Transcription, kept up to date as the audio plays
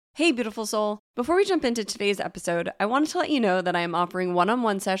Hey, beautiful soul. Before we jump into today's episode, I wanted to let you know that I am offering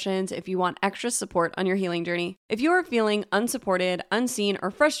one-on-one sessions if you want extra support on your healing journey. If you are feeling unsupported, unseen,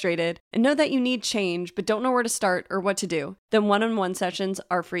 or frustrated, and know that you need change but don't know where to start or what to do, then one-on-one sessions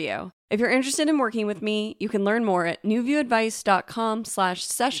are for you. If you're interested in working with me, you can learn more at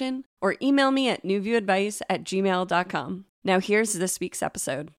newviewadvice.com/session or email me at newviewadvice@gmail.com. Now here's this week's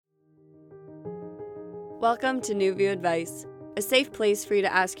episode. Welcome to New View Advice, a safe place for you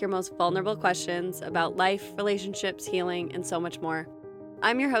to ask your most vulnerable questions about life, relationships, healing, and so much more.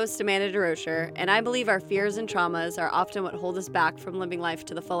 I'm your host, Amanda DeRocher, and I believe our fears and traumas are often what hold us back from living life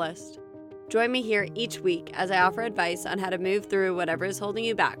to the fullest. Join me here each week as I offer advice on how to move through whatever is holding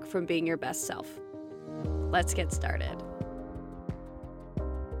you back from being your best self. Let's get started.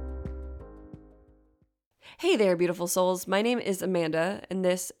 Hey there, beautiful souls. My name is Amanda, and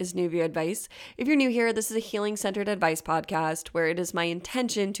this is New View Advice. If you're new here, this is a healing-centered advice podcast where it is my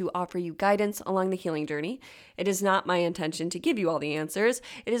intention to offer you guidance along the healing journey. It is not my intention to give you all the answers.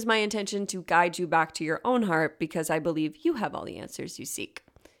 It is my intention to guide you back to your own heart because I believe you have all the answers you seek.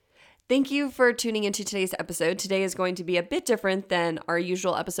 Thank you for tuning into today's episode. Today is going to be a bit different than our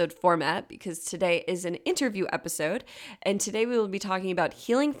usual episode format because today is an interview episode, and today we will be talking about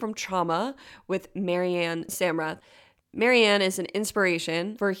healing from trauma with Maryann Samreth. Maryann is an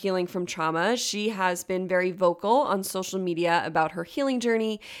inspiration for healing from trauma. She has been very vocal on social media about her healing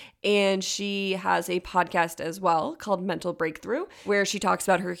journey, and she has a podcast as well called Mental Breakthrough, where she talks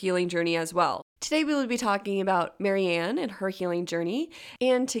about her healing journey as well. Today we will be talking about Maryann and her healing journey,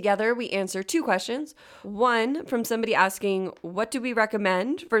 and together we answer two questions. One, from somebody asking, what do we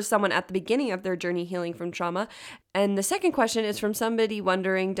recommend for someone at the beginning of their journey healing from trauma? And the second question is from somebody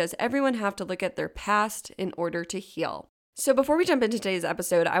wondering, does everyone have to look at their past in order to heal? So before we jump into today's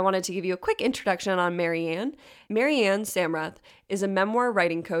episode, I wanted to give you a quick introduction on Maryann. Maryann Samreth is a memoir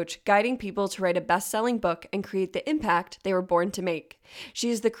writing coach guiding people to write a best-selling book and create the impact they were born to make. She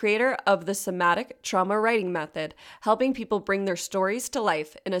is the creator of the somatic trauma writing method, helping people bring their stories to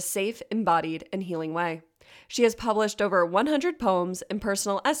life in a safe, embodied, and healing way. She has published over 100 poems and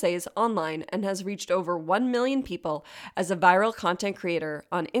personal essays online and has reached over 1 million people as a viral content creator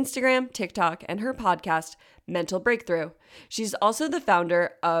on Instagram, TikTok, and her podcast, Mental Breakthrough. She's also the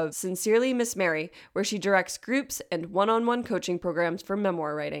founder of Sincerely Miss Mary, where she directs groups and one-on-one coaching programs for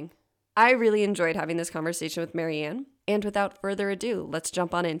memoir writing. I really enjoyed having this conversation with Maryann, and without further ado, let's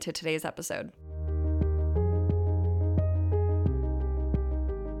jump on into today's episode.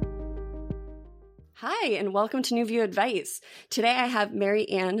 Hi, and welcome to New View Advice. Today I have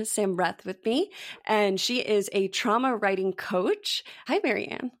Maryann Samreth with me, and she is a trauma writing coach. Hi,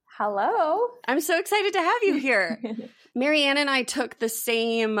 Maryann. Hello. I'm so excited to have you here. Maryann and I took the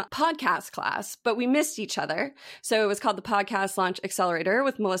same podcast class, but we missed each other. So it was called the Podcast Launch Accelerator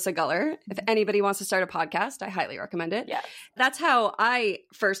with Melissa Guller. If anybody wants to start a podcast, I highly recommend it. Yes. That's how I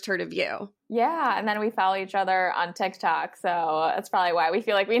first heard of you. Yeah, and then we follow each other on TikTok, so that's probably why we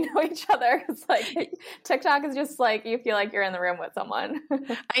feel like we know each other. It's like TikTok is just like you feel like you're in the room with someone.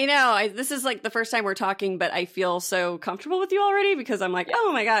 I know. This is like the first time we're talking, but I feel so comfortable with you already because I'm like,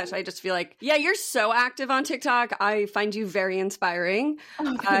 oh my gosh, I just feel like, yeah, you're so active on TikTok. I find you very inspiring.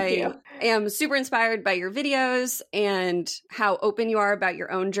 Oh, thank you. Am super inspired by your videos and how open you are about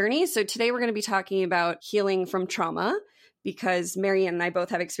your own journey. So today we're going to be talking about healing from trauma, because Maryann and I both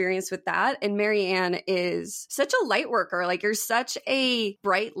have experience with that. And Maryann is such a light worker. Like, you're such a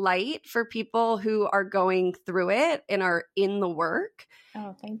bright light for people who are going through it and are in the work.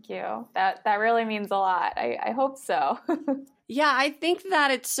 Oh, thank you. That really means a lot. I hope so. Yeah, I think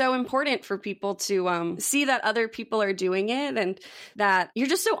that it's so important for people to see that other people are doing it and that you're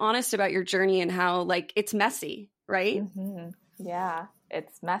just so honest about your journey and how, like, it's messy, right? Mm-hmm. Yeah.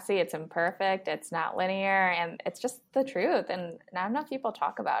 It's messy, it's imperfect, it's not linear, and it's just the truth. And not enough people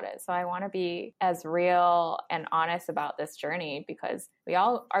talk about it. So I want to be as real and honest about this journey because we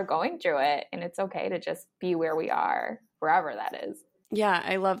all are going through it, and it's okay to just be where we are, wherever that is. Yeah,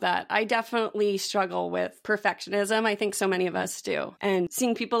 I love that. I definitely struggle with perfectionism. I think so many of us do. And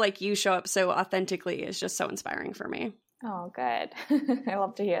seeing people like you show up so authentically is just so inspiring for me. Oh, good. I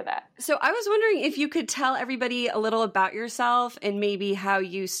love to hear that. So I was wondering if you could tell everybody a little about yourself and maybe how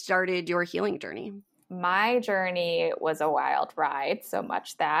you started your healing journey. My journey was a wild ride, so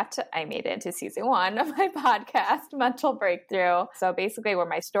much that I made it into season 1 of my podcast, Mental Breakthrough. So basically where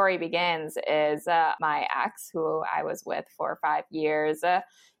my story begins is my ex, who I was with for 5 years,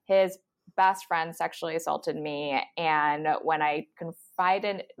 his best friend sexually assaulted me. And when I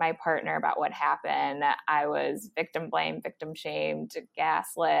confided my partner about what happened, I was victim blamed, victim shamed,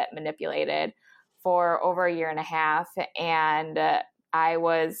 gaslit, manipulated for over a year and a half. And I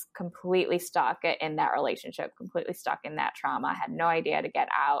was completely stuck in that relationship, completely stuck in that trauma, had no idea to get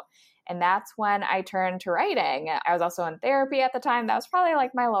out. And that's when I turned to writing. I was also in therapy at the time. That was probably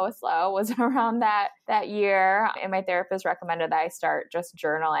like my lowest low, was around that year. And my therapist recommended that I start just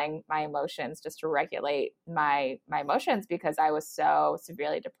journaling my emotions, just to regulate my emotions, because I was so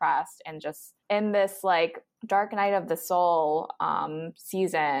severely depressed and just in this like dark night of the soul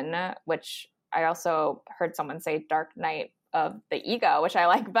season, which I also heard someone say dark night of the ego, which I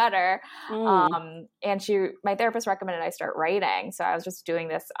like better. And my therapist recommended I start writing. So I was just doing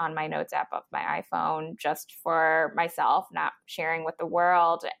this on my notes app of my iPhone, just for myself, not sharing with the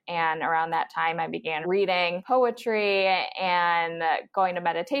world. And around that time, I began reading poetry and going to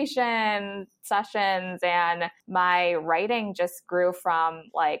meditation sessions. And my writing just grew from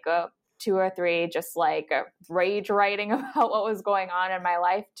like 2 or 3 just like rage writing about what was going on in my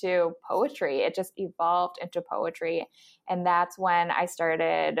life to poetry. It just evolved into poetry. And that's when I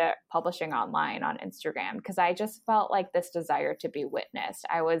started publishing online on Instagram, because I just felt like this desire to be witnessed.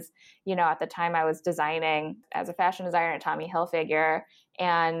 I was, at the time I was designing as a fashion designer at Tommy Hilfiger.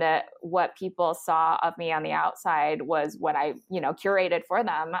 And what people saw of me on the outside was what I, curated for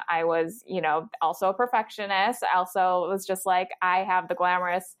them. I was, also a perfectionist. I also was just like, I have the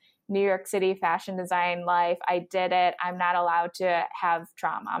glamorous New York City fashion design life. I did it. I'm not allowed to have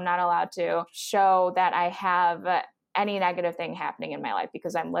trauma. I'm not allowed to show that I have any negative thing happening in my life,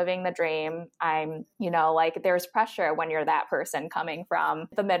 because I'm living the dream. I'm, like there's pressure when you're that person coming from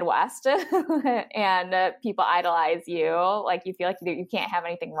the Midwest and people idolize you. Like you feel like you can't have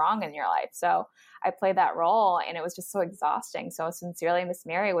anything wrong in your life. So I played that role and it was just so exhausting. So Sincerely Miss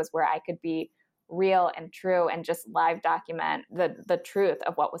Mary was where I could be real and true and just live document the truth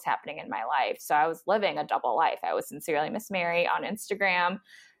of what was happening in my life. So I was living a double life. I was Sincerely Miss Mary on Instagram,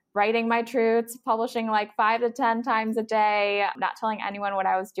 writing my truths, publishing like 5 to 10 times a day, not telling anyone what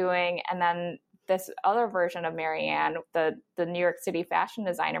I was doing. And then this other version of Maryann, the New York City fashion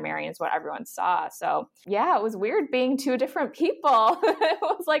designer Maryann, is what everyone saw. So yeah, it was weird being 2 different people. It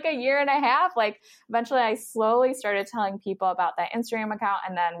was like a year and a half. Like eventually I slowly started telling people about that Instagram account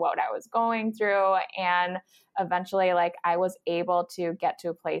and then what I was going through. And eventually like I was able to get to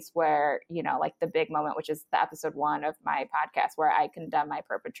a place where, like the big moment, which is the episode 1 of my podcast, where I condemn my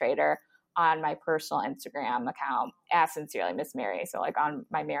perpetrator on my personal Instagram account as Sincerely Miss Mary. So like on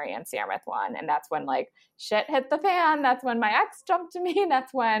my Maryann Samreth one. And that's when like shit hit the fan. That's when my ex jumped to me.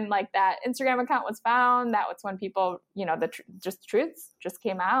 That's when like that Instagram account was found. That was when people, the truths just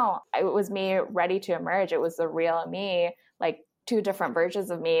came out. It was me ready to emerge. It was the real me, like 2 different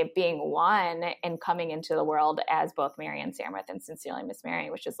versions of me being one and coming into the world as both Maryann Samreth and Sincerely Miss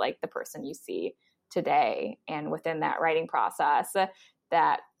Mary, which is like the person you see today. And within that writing process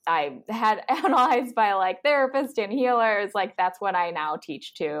that I had analyzed by like therapists and healers, like that's what I now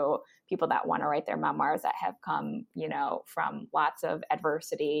teach to people that want to write their memoirs that have come, from lots of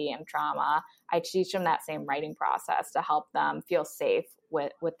adversity and trauma. I teach them that same writing process to help them feel safe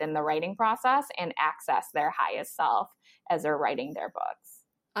within the writing process and access their highest self as they're writing their books.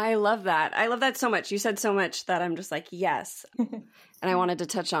 I love that. I love that so much. You said so much that I'm just like, yes. And I wanted to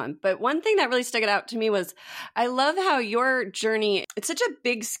touch on. But one thing that really stuck out to me was I love how your journey, it's such a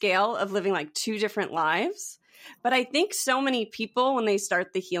big scale of living like 2 different lives. But I think so many people, when they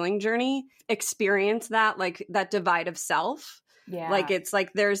start the healing journey, experience that, like that divide of self. Yeah. Like it's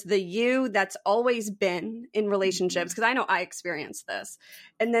like there's the you that's always been in relationships, because I know I experienced this.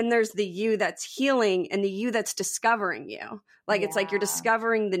 And then there's the you that's healing and the you that's discovering you. Like it's like you're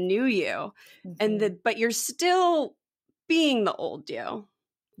discovering the new you, and but you're still being the old you.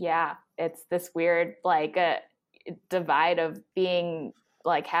 Yeah, it's this weird like divide of being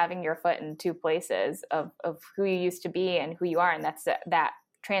like having your foot in 2 places of who you used to be and who you are, and that's that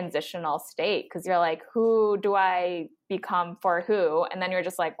transitional state, because you're like, who do I become for who? And then you're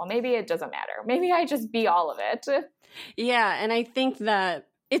just like, well, maybe it doesn't matter. Maybe I just be all of it. Yeah, and I think that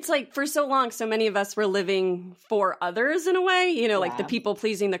it's like for so long, so many of us were living for others in a way, like the people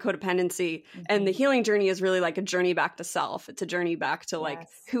pleasing, the codependency. And the healing journey is really like a journey back to self. It's a journey back to like,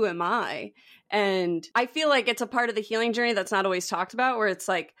 who am I? And I feel like it's a part of the healing journey that's not always talked about, where it's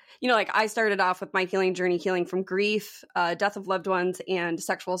like, like I started off with my healing journey, healing from grief, death of loved ones, and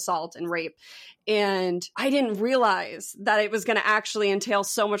sexual assault and rape. And I didn't realize that it was going to actually entail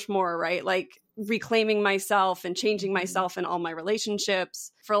so much more, right? Like reclaiming myself and changing myself in all my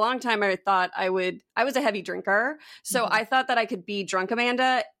relationships. For a long time, I thought I was a heavy drinker. So I thought that I could be drunk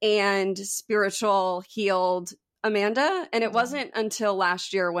Amanda and spiritual healed Amanda. And it wasn't until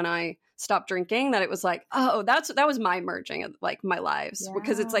last year when I stopped drinking that it was like, oh, that was my merging of like my lives,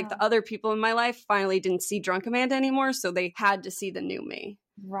 because it's like the other people in my life finally didn't see drunk Amanda anymore, so they had to see the new me.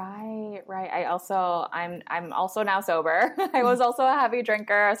 Right. I'm also now sober. I was also a heavy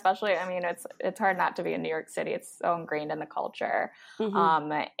drinker, especially, I mean, it's hard not to be in New York City. It's so ingrained in the culture.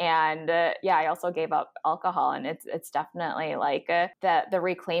 I also gave up alcohol, and it's definitely like the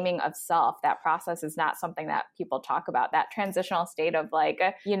reclaiming of self. That process is not something that people talk about. That transitional state of like,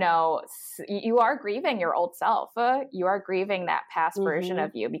 you are grieving your old self. You are grieving that past version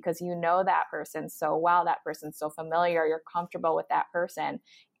of you, because you know that person so well, that person's so familiar, you're comfortable with that person,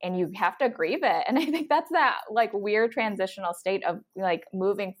 and you have to grieve it. And I think that's that like weird transitional state of like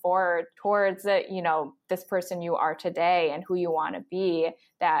moving forward towards this person you are today and who you want to be,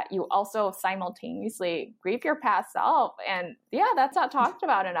 that you also simultaneously grieve your past self. And yeah, that's not talked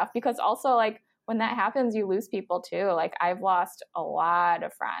about enough, because also like when that happens, you lose people too. Like I've lost a lot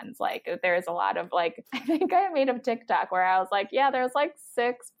of friends. Like there's a lot of like, I think I made a TikTok where I was like, yeah, there's like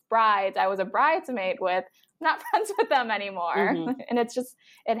 6 brides I was a bridesmaid with, not friends with them anymore. And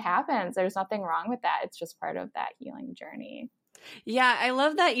it happens. There's nothing wrong with that. It's just part of that healing journey. Yeah, I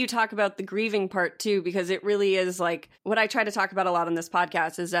love that you talk about the grieving part too, because it really is like what I try to talk about a lot on this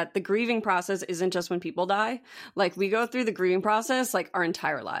podcast is that the grieving process isn't just when people die. Like we go through the grieving process like our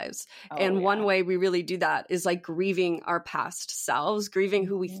entire lives. One way we really do that is like grieving our past selves, grieving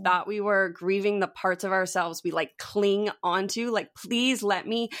who we thought we were, grieving the parts of ourselves we like cling onto. Like, please let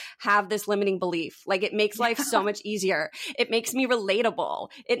me have this limiting belief. Like it makes life so much easier. It makes me relatable.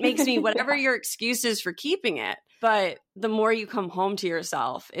 It makes me whatever your excuse is for keeping it. But the more you come home to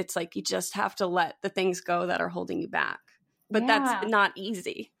yourself, it's like you just have to let the things go that are holding you back. But that's not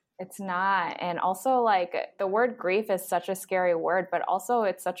easy. It's not. And also like the word grief is such a scary word, but also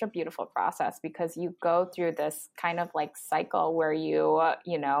it's such a beautiful process, because you go through this kind of like cycle where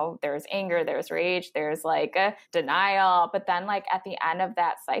there's anger, there's rage, there's like a denial, but then like at the end of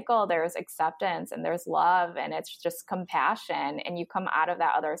that cycle, there's acceptance and there's love, and it's just compassion. And you come out of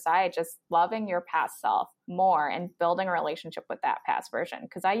that other side just loving your past self more and building a relationship with that past version.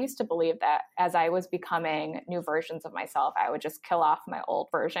 Because I used to believe that as I was becoming new versions of myself, I would just kill off my old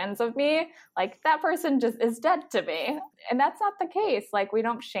versions of me. Like that person just is dead to me. And that's not the case. Like we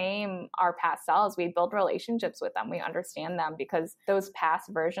don't shame our past selves. We build relationships with them. We understand them, because those past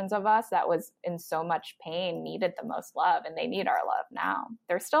versions of us that was in so much pain needed the most love, and they need our love now.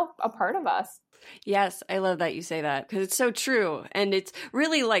 They're still a part of us. Yes, I love that you say that, because it's so true. And it's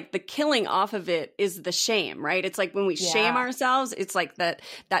really like the killing off of it is the shame, right? It's like when we shame ourselves, it's like that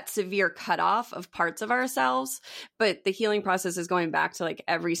severe cutoff of parts of ourselves. But the healing process is going back to like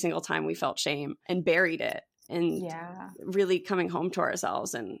every single time we felt shame and buried it, and really coming home to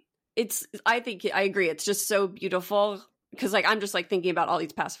ourselves. And I think I agree. It's just so beautiful, because like I'm just like thinking about all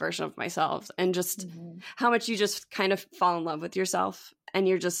these past versions of myself, and just how much you just kind of fall in love with yourself. And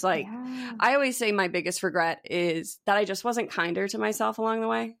you're just like, I always say my biggest regret is that I just wasn't kinder to myself along the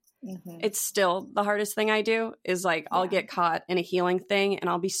way. It's still the hardest thing I do is like, I'll get caught in a healing thing and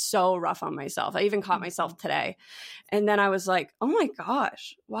I'll be so rough on myself. I even caught myself today. And then I was like, oh my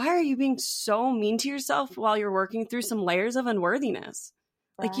gosh, why are you being so mean to yourself while you're working through some layers of unworthiness?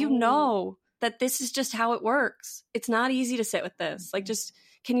 Like, that this is just how it works. It's not easy to sit with this. Like, just,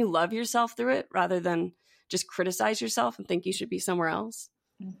 can you love yourself through it rather than just criticize yourself and think you should be somewhere else?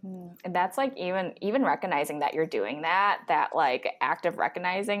 And that's like even recognizing that you're doing that like act of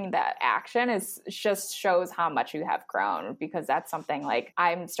recognizing that action is just shows how much you have grown, because that's something like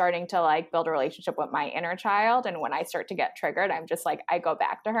I'm starting to like build a relationship with my inner child. And when I start to get triggered, I'm just like, I go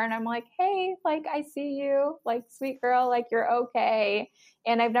back to her and I'm like, hey, like, I see you, like, sweet girl, like, you're okay.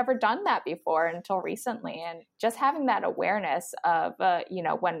 And I've never done that before until recently. And just having that awareness of,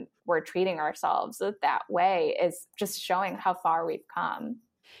 when we're treating ourselves that way is just showing how far we've come.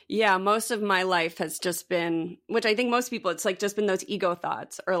 Yeah, most of my life has just been, which I think most people, it's like just been those ego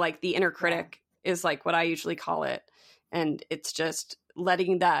thoughts, or like the inner critic is like what I usually call it. And it's just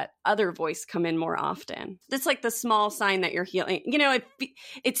letting that other voice come in more often. It's like the small sign that you're healing.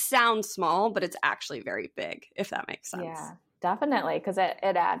 It sounds small, but it's actually very big, if that makes sense. Yeah. Definitely, because it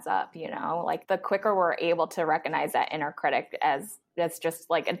adds up, like the quicker we're able to recognize that inner critic as it's just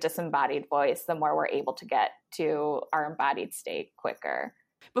like a disembodied voice, the more we're able to get to our embodied state quicker.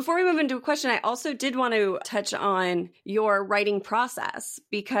 Before we move into a question, I also did want to touch on your writing process,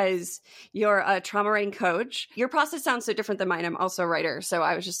 because you're a trauma writing coach. Your process sounds so different than mine. I'm also a writer, so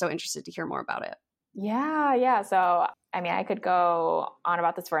I was just so interested to hear more about it. Yeah. So I mean, I could go on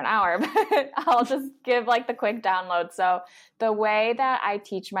about this for an hour, but I'll just give like the quick download. So the way that I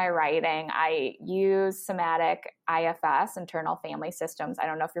teach my writing, I use somatic IFS, internal family systems. I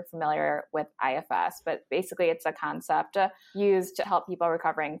don't know if you're familiar with IFS, but basically it's a concept used to help people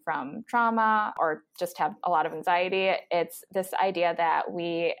recovering from trauma or just have a lot of anxiety. It's this idea that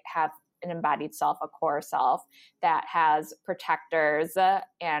we have an embodied self, a core self that has protectors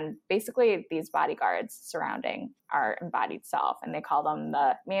and basically these bodyguards surrounding our embodied self. And they call them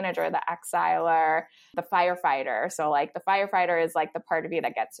the manager, the exiler, the firefighter. So like the firefighter is like the part of you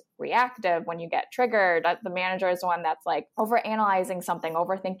that gets reactive when you get triggered. The manager is the one that's like overanalyzing something,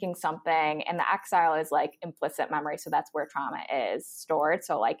 overthinking something. And the exile is like implicit memory. So that's where trauma is stored.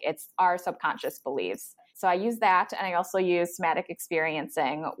 So like it's our subconscious beliefs. So I use that. And I also use somatic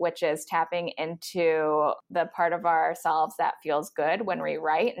experiencing, which is tapping into the part of ourselves that feels good when we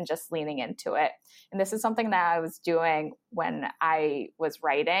write and just leaning into it. And this is something that I was doing when I was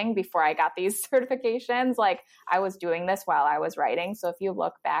writing before I got these certifications. Like I was doing this while I was writing. So if you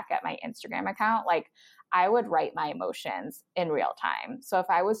look back at my Instagram account, like I would write my emotions in real time. So if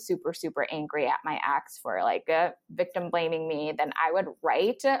I was super, super angry at my ex for like a victim blaming me, then I would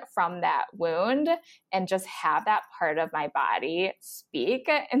write from that wound and just have that part of my body speak.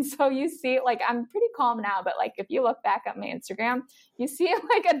 And so you see, like, I'm pretty calm now, but like, if you look back at my Instagram, you see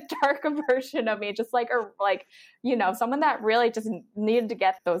like a darker version of me, just like, or like, you know, someone that really just needed to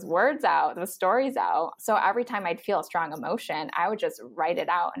get those words out, those stories out. So every time I'd feel a strong emotion, I would just write it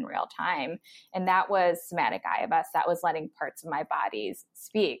out in real time. And that was somatic IBS. That was letting parts of my bodies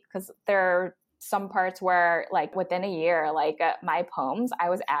speak, because there are some parts where like within a year, like my poems,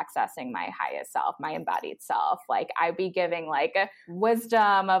 I was accessing my highest self, my embodied self. Like I'd be giving like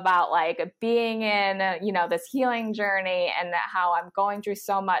wisdom about like being in, you know, this healing journey and how I'm going through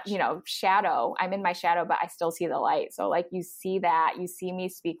so much, you know, shadow. I'm in my shadow, but I still see the light. So like you see that, you see me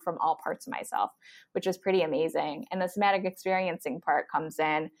speak from all parts of myself, which is pretty amazing. And the somatic experiencing part comes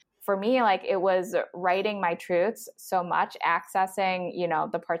in. For me, like it was writing my truths so much, accessing, you know,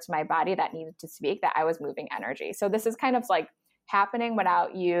 the parts of my body that needed to speak, that I was moving energy. So this is kind of like happening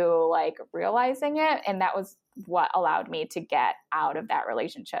without you like realizing it. And that was what allowed me to get out of that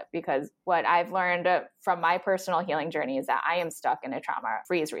relationship, because what I've learned from my personal healing journey is that I am stuck in a trauma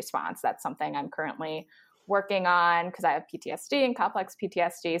freeze response. That's something I'm currently working on because I have PTSD and complex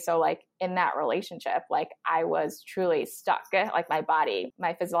PTSD. So like in that relationship, like I was truly stuck, like my body,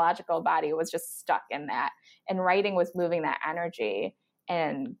 my physiological body was just stuck in that, and writing was moving that energy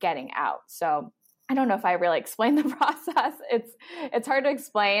and getting out. So I don't know if I really explained the process. It's hard to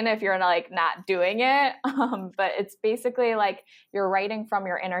explain if you're like not doing it. But it's basically like you're writing from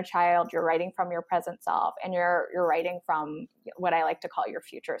your inner child, you're writing from your present self, and you're writing from what I like to call your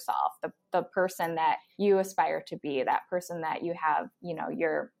future self, the person that you aspire to be, that person that you have, you know,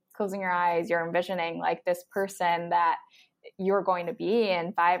 you're closing your eyes, you're envisioning like this person that you're going to be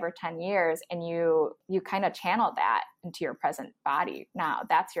in 5 or 10 years, and you kind of channel that into your present body. Now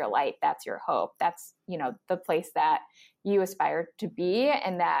that's your light, that's your hope, that's, you know, the place that you aspire to be,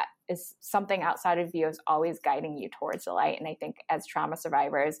 and that is something outside of you is always guiding you towards the light. And I think as trauma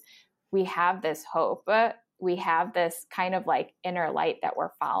survivors, we have this hope, we have this kind of like inner light that we're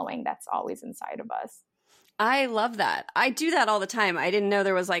following that's always inside of us. I love that. I do that all the time. I didn't know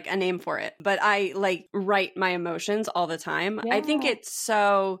there was like a name for it, but I like write my emotions all the time. Yeah. I think it's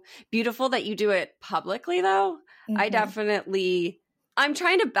so beautiful that you do it publicly though. Mm-hmm. I'm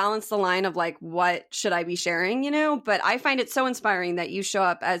trying to balance the line of like, what should I be sharing, you know, but I find it so inspiring that you show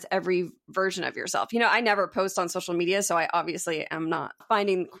up as every version of yourself. You know, I never post on social media, so I obviously am not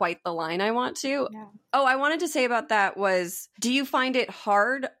finding quite the line I want to. Yeah. Oh, I wanted to say about that was, do you find it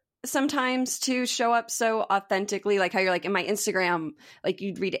hard sometimes to show up so authentically, like how you're like in my Instagram, like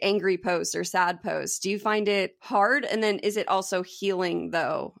you'd read angry posts or sad posts? Do you find it hard? And then is it also healing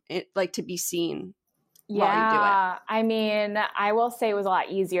though, like to be seen while you do it? I mean, I will say it was a lot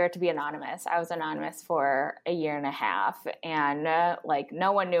easier to be anonymous. I was anonymous for a year and a half, and like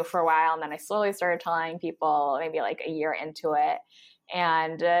no one knew for a while. And then I slowly started telling people maybe like a year into it.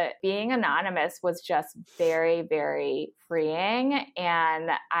 And being anonymous was just very, very freeing.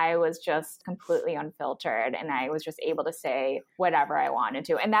 And I was just completely unfiltered, and I was just able to say whatever I wanted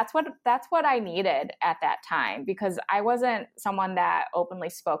to. And that's what I needed at that time, because I wasn't someone that openly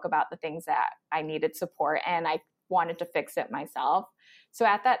spoke about the things that I needed support, and I wanted to fix it myself. So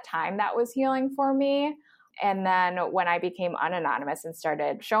at that time, that was healing for me. And then when I became unanonymous and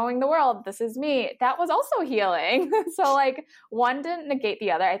started showing the world, this is me, that was also healing. So like one didn't negate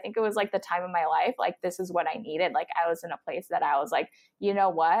the other. I think it was like the time of my life, like this is what I needed. Like I was in a place that I was like, you know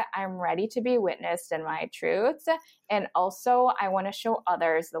what? I'm ready to be witnessed in my truths. And also I want to show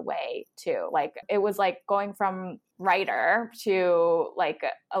others the way too. Like it was like going from writer to like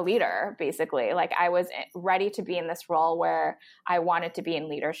a leader, basically. Like I was ready to be in this role where I wanted to be in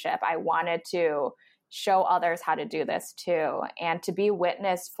leadership. I wanted to show others how to do this too. And to be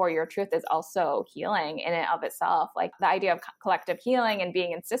witnessed for your truth is also healing in and of itself. Like the idea of collective healing and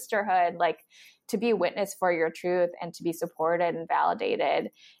being in sisterhood, like to be witnessed for your truth and to be supported and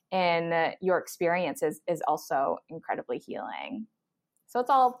validated in your experiences is also incredibly healing. So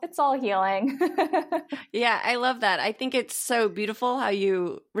it's all healing. Yeah, I love that. I think it's so beautiful how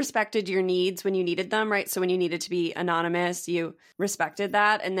you respected your needs when you needed them, right? So when you needed to be anonymous, you respected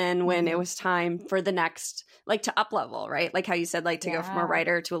that. And then when it was time for the next, like to up level, right? Like how you said, like to go from a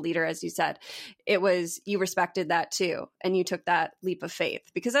writer to a leader, as you said, it was, you respected that too. And you took that leap of faith,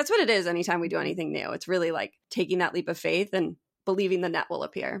 because that's what it is anytime we do anything new. It's really like taking that leap of faith and believing the net will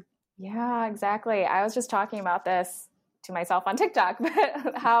appear. Yeah, exactly. I was just talking about this to myself on TikTok,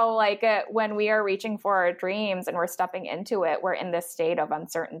 but how like when we are reaching for our dreams and we're stepping into it, we're in this state of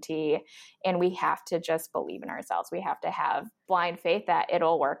uncertainty and we have to just believe in ourselves. We have to have blind faith that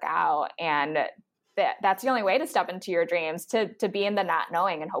it'll work out. And that's the only way to step into your dreams, to be in the not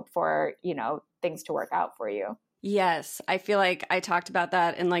knowing and hope for, you know, things to work out for you. Yes. I feel like I talked about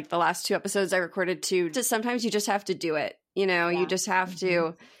that in like the last 2 episodes I recorded too. Just sometimes you just have to do it. You know, you just have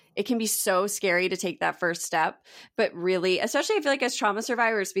to. It can be so scary to take that first step, but really, especially I feel like as trauma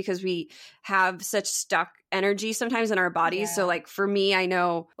survivors, because we have such stuck energy sometimes in our bodies. Yeah. So like for me, I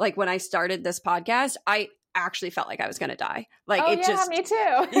know like when I started this podcast, I actually felt like I was going to die. Like me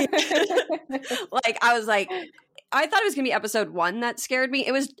too. Like I was like, I thought it was going to be episode 1 that scared me.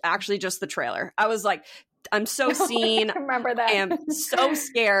 It was actually just the trailer. I was like, I'm so seen. I remember that. I am so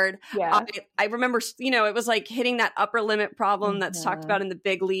scared. Yeah. I remember, you know, it was like hitting that upper limit problem that's talked about in The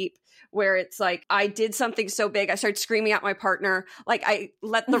Big Leap, where it's like, I did something so big. I started screaming at my partner. Like I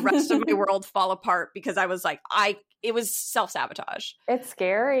let the rest of my world fall apart because I was like, it was self-sabotage. It's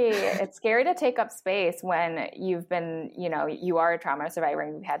scary. It's scary to take up space when you've been, you know, you are a trauma survivor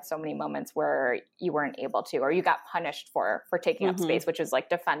and you've had so many moments where you weren't able to, or you got punished for taking up space, which is like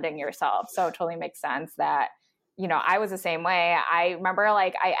defending yourself. So it totally makes sense that, you know, I was the same way. I remember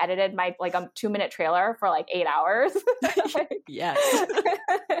like I edited my like a 2-minute trailer for like 8 hours. Yes.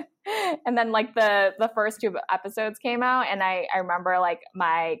 And then like the first 2 episodes came out and I remember like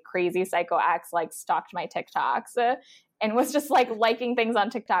my crazy psycho ex like stalked my TikToks and was just like liking things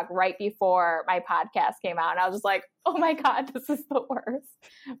on TikTok right before my podcast came out. And I was just like, oh my God, this is the worst.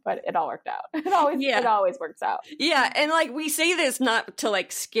 But it all worked out. It always works out. Yeah. And like we say this not to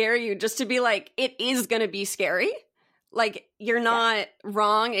like scare you, just to be like, it is going to be scary. Like you're not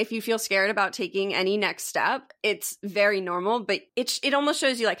wrong if you feel scared about taking any next step. It's very normal, but it almost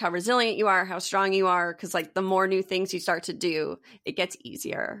shows you like how resilient you are, how strong you are. Cause like the more new things you start to do, it gets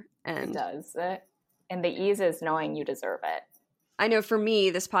easier. And it does. And the ease is knowing you deserve it. I know for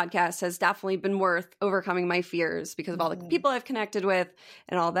me, this podcast has definitely been worth overcoming my fears because of all the people I've connected with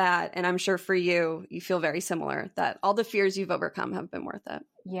and all that. And I'm sure for you, you feel very similar, that all the fears you've overcome have been worth it.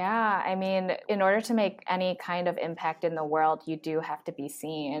 Yeah. I mean, in order to make any kind of impact in the world, you do have to be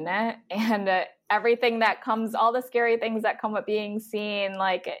seen. And everything that comes, all the scary things that come with being seen,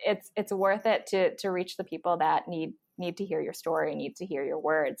 like it's worth it to reach the people that need to hear your story, need to hear your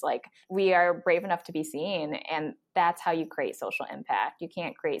words. Like we are brave enough to be seen, and that's how you create social impact. You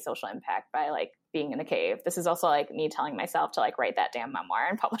can't create social impact by like being in a cave. This is also like me telling myself to like write that damn memoir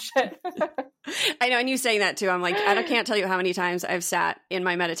and publish it. I know, and you saying that too. I'm like, I can't tell you how many times I've sat in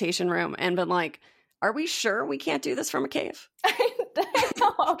my meditation room and been like, are we sure we can't do this from a cave? I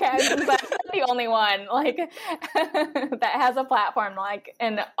know. Okay, I'm the only one like that has a platform, like,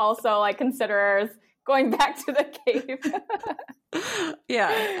 and also like considers going back to the cave.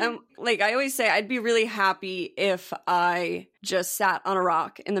 Yeah. Like I always say, I'd be really happy if I just sat on a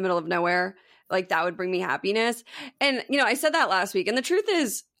rock in the middle of nowhere. Like that would bring me happiness. And, you know, I said that last week. And the truth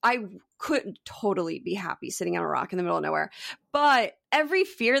is, I could totally be happy sitting on a rock in the middle of nowhere. But every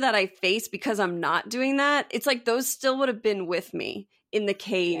fear that I face because I'm not doing that, it's like those still would have been with me in the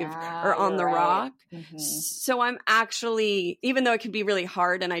cave or on the rock. Mm-hmm. So I'm actually, even though it can be really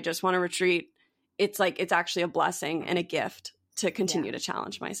hard and I just want to retreat, it's like, it's actually a blessing and a gift to continue to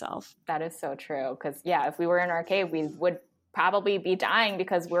challenge myself. That is so true. Because if we were in our cave, we would probably be dying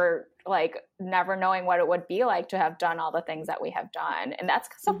because we're like never knowing what it would be like to have done all the things that we have done. And that's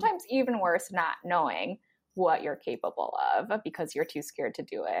sometimes even worse, not knowing what you're capable of because you're too scared to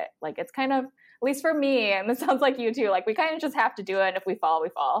do it. Like, it's kind of, at least for me, and it sounds like you too, like we kind of just have to do it. And if we fall, we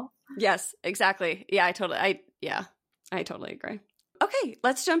fall. Yes, exactly. Yeah, I totally agree. Okay,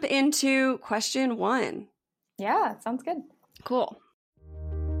 let's jump into question 1. Yeah, sounds good. Cool.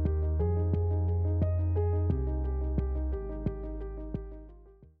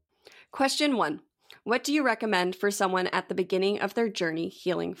 Question 1. What do you recommend for someone at the beginning of their journey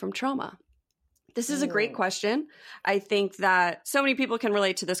healing from trauma? This is a great question. I think that so many people can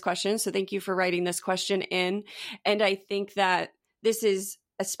relate to this question. So thank you for writing this question in. And I think that this is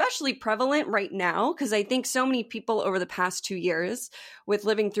especially prevalent right now because I think so many people over the past 2 years with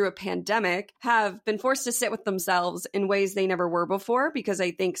living through a pandemic have been forced to sit with themselves in ways they never were before, because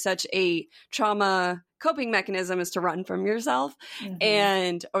I think such a trauma coping mechanism is to run from yourself. Mm-hmm.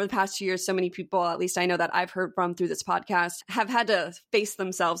 And over the past 2 years, so many people, at least I know that I've heard from through this podcast, have had to face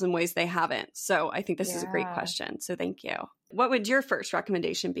themselves in ways they haven't. So I think this is a great question. So thank you. What would your first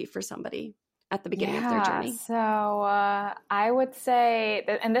recommendation be for somebody at the beginning of their journey? So I would say,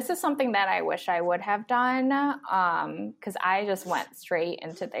 and this is something that I wish I would have done because I just went straight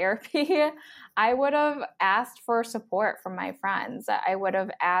into therapy. I would have asked for support from my friends. I would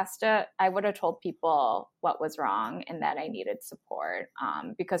have told people what was wrong and that I needed support.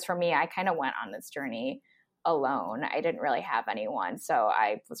 Because for me, I kind of went on this journey alone. I didn't really have anyone. So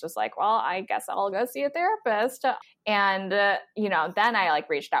I was just like, well, I guess I'll go see a therapist. And, then I like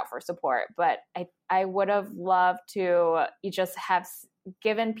reached out for support, but I would have loved to just have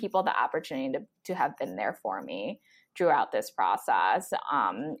given people the opportunity to have been there for me throughout this process.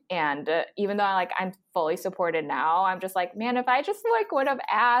 And even though I'm fully supported now, I'm just like, man, if I just would have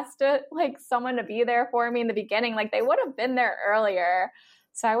asked someone to be there for me in the beginning, they would have been there earlier.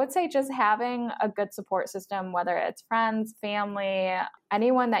 So I would say just having a good support system, whether it's friends, family,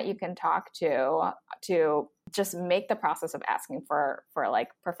 anyone that you can talk to just make the process of asking for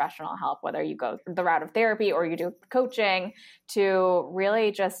professional help, whether you go the route of therapy or you do coaching, to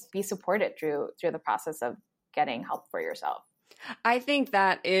really just be supported through the process of getting help for yourself. I think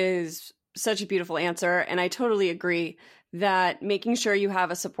that is such a beautiful answer. And I totally agree that making sure you have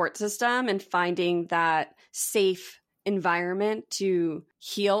a support system and finding that safe environment to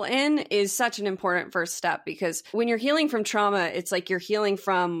heal in is such an important first step, because when you're healing from trauma, it's like you're healing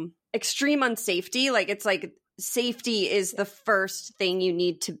from extreme unsafety. It's like safety is the first thing you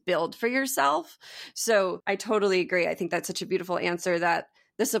need to build for yourself. So I totally agree. I think that's such a beautiful answer, that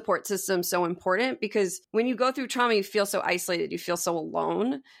the support system is so important, because when you go through trauma, you feel so isolated, you feel so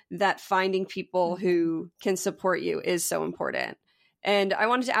alone, that finding people who can support you is so important. And I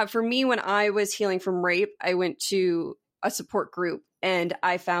wanted to add, for me, when I was healing from rape, I went to a support group and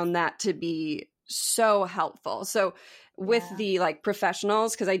I found that to be so helpful. So with the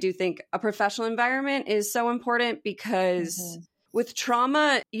professionals, because I do think a professional environment is so important, because with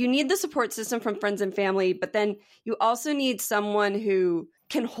trauma, you need the support system from friends and family, but then you also need someone who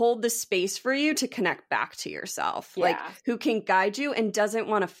can hold the space for you to connect back to yourself, who can guide you and doesn't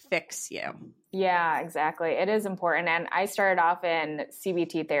want to fix you. Yeah, exactly. It is important. And I started off in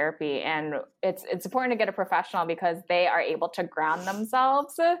CBT therapy, and it's important to get a professional because they are able to ground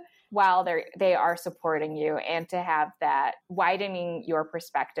themselves while they are supporting you, and to have that widening your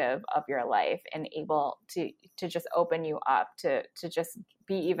perspective of your life and able to just open you up to just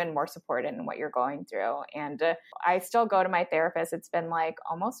be even more supported in what you're going through. And I still go to my therapist. It's been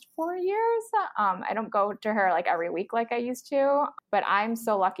almost 4 years. I don't go to her every week like I used to, but I'm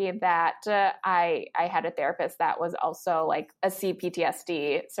so lucky that I had a therapist that was also a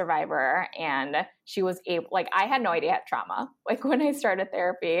CPTSD survivor, and she was able, I had no idea I had trauma when I started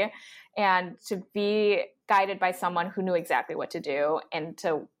therapy, and to be guided by someone who knew exactly what to do and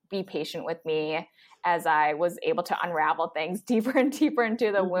to be patient with me as I was able to unravel things deeper and deeper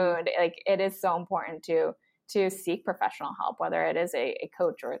into the wound. It is so important to seek professional help, whether it is a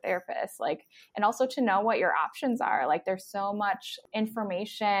coach or a therapist, and also to know what your options are. There's so much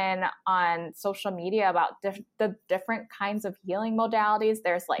information on social media about the different kinds of healing modalities.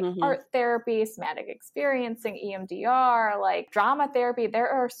 There's art therapy, somatic experiencing, EMDR, drama therapy. There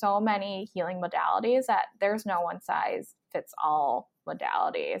are so many healing modalities that there's no one size fits all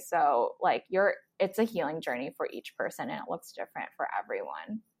modality. So it's a healing journey for each person, and it looks different for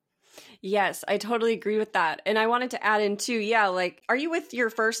everyone. Yes, I totally agree with that. And I wanted to add in too, are you with your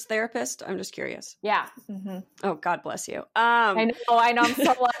first therapist? I'm just curious. Yeah. Oh, God bless you. I know. I'm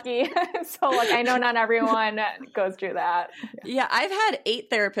so lucky. I know not everyone goes through that. Yeah, I've had 8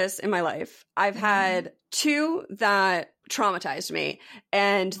 therapists in my life. I've had 2 that traumatized me,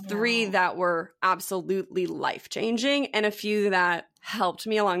 and 3 that were absolutely life-changing, and a few that helped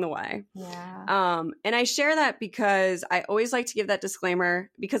me along the way. Yeah. And I share that because I always like to give that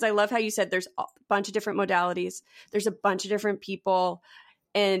disclaimer, because I love how you said there's a bunch of different modalities. There's a bunch of different people.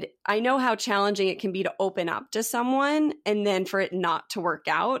 And I know how challenging it can be to open up to someone and then for it not to work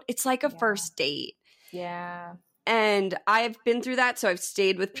out. It's like a first date. Yeah. And I've been through that. So I've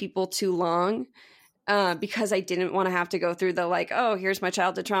stayed with people too long because I didn't want to have to go through the like, oh, here's my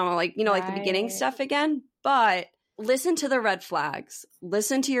childhood trauma, like, you know, like the beginning stuff again. But listen to the red flags,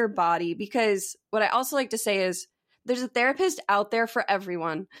 listen to your body, because what I also like to say is there's a therapist out there for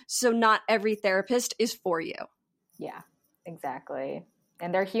everyone. So not every therapist is for you. Yeah, exactly.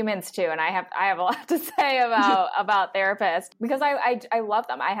 And they're humans too. And I have a lot to say about therapists, because I love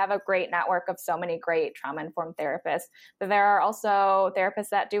them. I have a great network of so many great trauma-informed therapists, but there are also therapists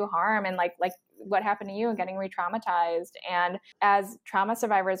that do harm, and like what happened to you and getting re-traumatized. And as trauma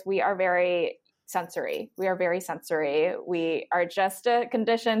survivors, we are very sensory. We are very sensory. We are just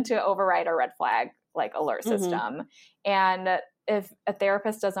conditioned to override a red flag, like alert system. And if a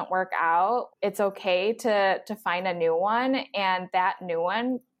therapist doesn't work out, it's okay to find a new one. And that new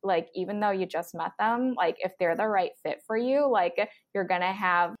one, like, even though you just met them, like if they're the right fit for you, like you're going to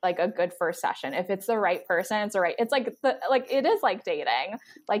have like a good first session. If it's the right person, it's it is like dating.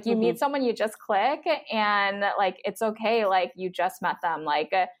 Like you meet someone, you just click, and like, it's okay. Like you just met them,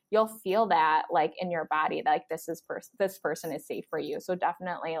 like you'll feel that like in your body, like this person is safe for you. So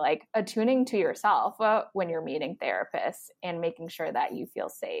definitely like attuning to yourself when you're meeting therapists and making sure that you feel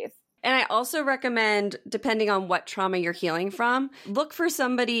safe. And I also recommend, depending on what trauma you're healing from, look for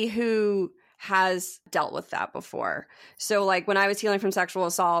somebody who has dealt with that before. So like when I was healing from sexual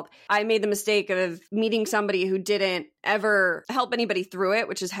assault, I made the mistake of meeting somebody who didn't ever help anybody through it,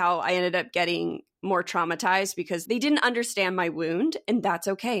 which is how I ended up getting more traumatized, because they didn't understand my wound. And that's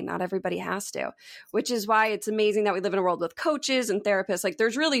okay. Not everybody has to, which is why it's amazing that we live in a world with coaches and therapists. Like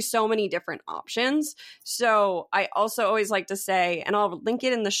there's really so many different options. So I also always like to say, and I'll link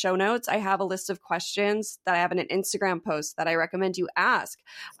it in the show notes, I have a list of questions that I have in an Instagram post that I recommend you ask.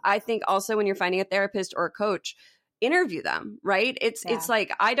 I think also when you're finding a therapist or a coach, interview them, right? It's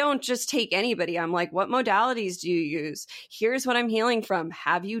like, I don't just take anybody. I'm like, what modalities do you use? Here's what I'm healing from.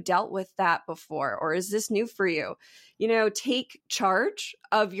 Have you dealt with that before? Or is this new for you? You know, take charge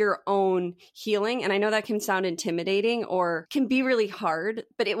of your own healing. And I know that can sound intimidating or can be really hard,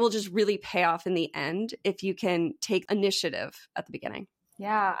 but it will just really pay off in the end if you can take initiative at the beginning.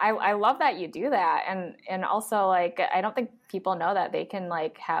 Yeah, I love that you do that. And also like, I don't think people know that they can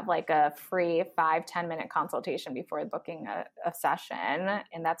like have like a free 5-10 minute consultation before booking a session.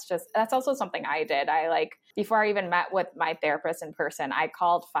 And that's also something I did. I like, before I even met with my therapist in person, I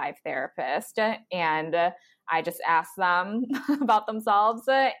called 5 therapists and I just asked them about themselves.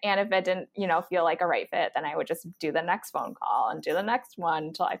 And if it didn't, feel like a right fit, then I would just do the next phone call and do the next one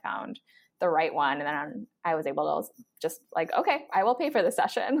until I found the right one. And then I was able to just like, okay, I will pay for the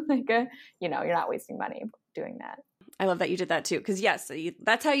session. Like, you're not wasting money doing that. I love that you did that too. Cause yes,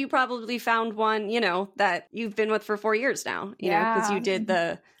 that's how you probably found one, that you've been with for 4 years now, cause you did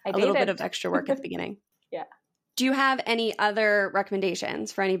a little bit of extra work at the beginning. Yeah. Do you have any other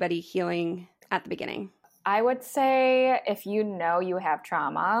recommendations for anybody healing at the beginning? I would say if you know you have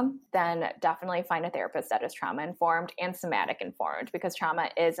trauma, then definitely find a therapist that is trauma informed and somatic informed, because trauma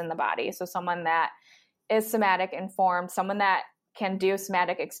is in the body. So someone that is somatic informed, someone that can do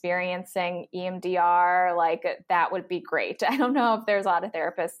somatic experiencing, EMDR, like that would be great. I don't know if there's a lot of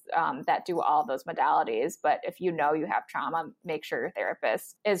therapists that do all those modalities, but if you know you have trauma, make sure your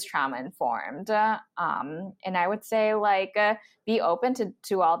therapist is trauma informed. And I would say like be open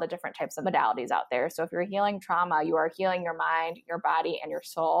to all the different types of modalities out there. So if you're healing trauma, you are healing your mind, your body, and your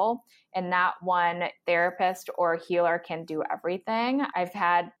soul. And not one therapist or healer can do everything. I've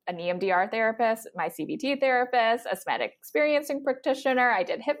had an EMDR therapist, my CBT therapist, a somatic experiencing practitioner. I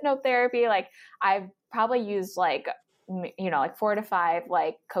did hypnotherapy. Like I've probably used like 4 to 5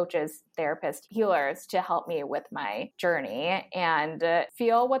 like coaches, therapists, healers to help me with my journey, and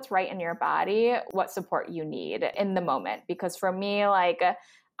feel what's right in your body, what support you need in the moment. Because for me, like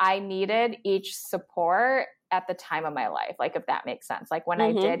I needed each support at the time of my life, like if that makes sense. Like when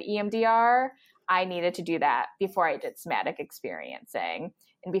I did EMDR, I needed to do that before I did somatic experiencing.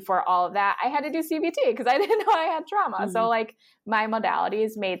 And before all of that, I had to do CBT because I didn't know I had trauma. So like my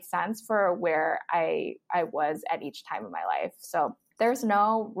modalities made sense for where I was at each time of my life. So there's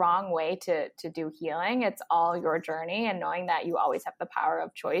no wrong way to do healing. It's all your journey, and knowing that you always have the power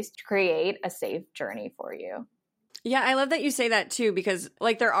of choice to create a safe journey for you. Yeah, I love that you say that too, because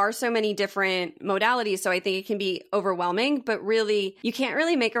like there are so many different modalities. So I think it can be overwhelming, but really you can't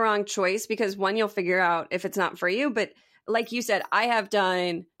really make a wrong choice because one, you'll figure out if it's not for you. But like you said, I have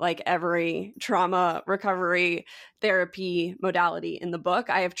done like every trauma recovery therapy modality in the book.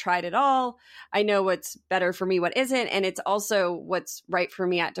 I have tried it all. I know what's better for me, what isn't. And it's also what's right for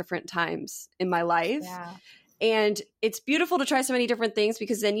me at different times in my life. Yeah. And it's beautiful to try so many different things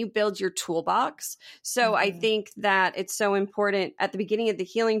because then you build your toolbox. So I think that it's so important at the beginning of the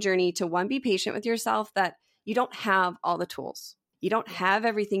healing journey to one, be patient with yourself that you don't have all the tools. You don't have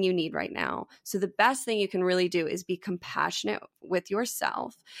everything you need right now. So the best thing you can really do is be compassionate with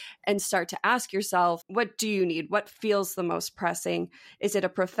yourself and start to ask yourself, what do you need? What feels the most pressing? Is it a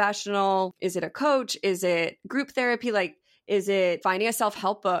professional? Is it a coach? Is it group therapy? Like, is it finding a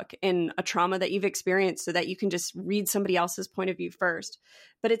self-help book in a trauma that you've experienced so that you can just read somebody else's point of view first?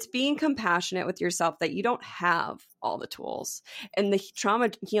 But it's being compassionate with yourself that you don't have all the tools. And the trauma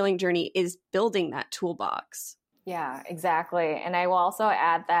healing journey is building that toolbox. Yeah, exactly. And I will also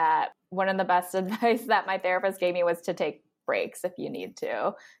add that one of the best advice that my therapist gave me was to take breaks if you need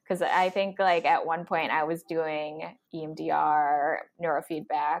to. Because I think like at one point I was doing EMDR,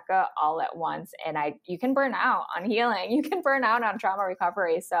 neurofeedback all at once. And you can burn out on healing. You can burn out on trauma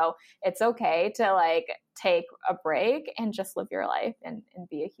recovery. So it's okay to like take a break and just live your life and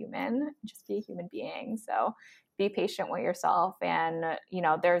be a human, just be a human being. So be patient with yourself. And,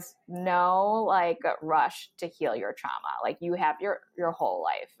 there's no like rush to heal your trauma. Like you have your whole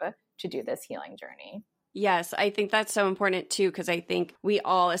life to do this healing journey. Yes, I think that's so important too, because I think we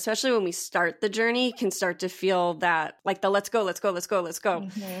all, especially when we start the journey, can start to feel that like the let's go.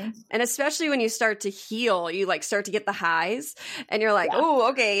 Mm-hmm. And especially when you start to heal, you like start to get the highs and you're like, oh,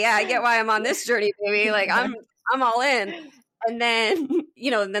 okay, yeah, I get why I'm on this journey, baby. Like I'm all in. And then,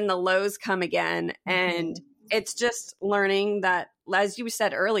 then the lows come again. And it's just learning that, as you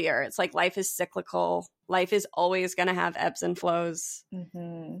said earlier, it's like life is cyclical. Life is always going to have ebbs and flows.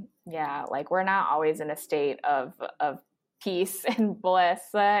 Mm-hmm. Yeah, like we're not always in a state of peace and bliss.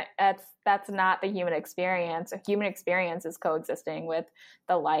 That's not the human experience. A human experience is coexisting with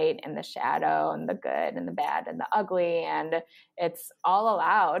the light and the shadow and the good and the bad and the ugly, and it's all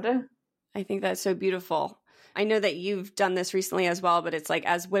allowed. I think that's so beautiful. I know that you've done this recently as well, but it's like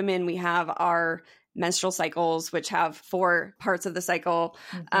as women, we have our menstrual cycles, which have 4 parts of the cycle,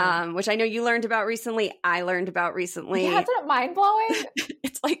 which I know you learned about recently. I learned about recently. Yeah, isn't it mind-blowing?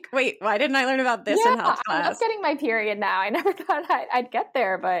 It's like, wait, why didn't I learn about this in health class? I'm getting my period now. I never thought I'd get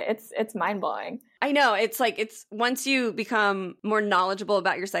there, but it's mind-blowing. I know. It's like, it's once you become more knowledgeable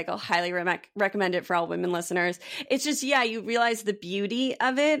about your cycle, highly recommend it for all women listeners. It's just, you realize the beauty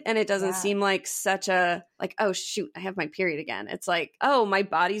of it. And it doesn't seem like such a, like, oh, shoot, I have my period again. It's like, oh, my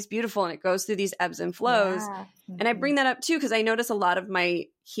body's beautiful and it goes through these ebbs and flows. Yeah. And I bring that up too, because I notice a lot of my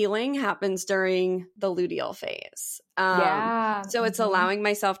healing happens during the luteal phase. So it's allowing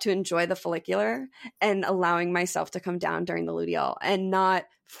myself to enjoy the follicular and allowing myself to come down during the luteal and not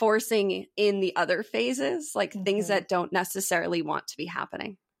forcing in the other phases, like things that don't necessarily want to be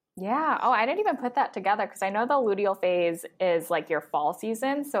happening. Yeah. Oh, I didn't even put that together because I know the luteal phase is like your fall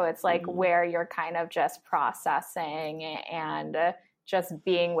season. So it's like where you're kind of just processing and just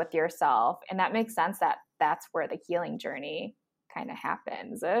being with yourself. And that makes sense that that's where the healing journey kind of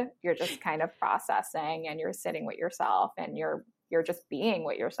happens. You're just kind of processing and you're sitting with yourself and you're just being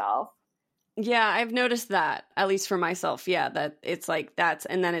with yourself. Yeah, I've noticed that, at least for myself. Yeah, that it's like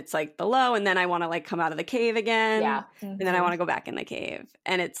and then it's like the low, and then I want to like come out of the cave again. Yeah. And then I want to go back in the cave.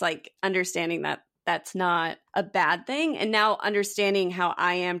 And it's like understanding that that's not a bad thing. And now understanding how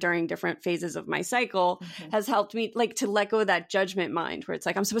I am during different phases of my cycle has helped me like to let go of that judgment mind where it's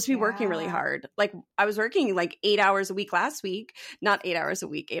like, I'm supposed to be working really hard. Like I was working like 8 hours a week last week, not 8 hours a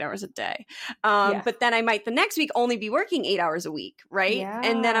week, 8 hours a day. But then I might the next week only be working 8 hours a week. Right. Yeah.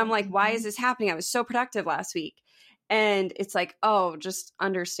 And then I'm like, why is this happening? I was so productive last week. And it's like, oh, just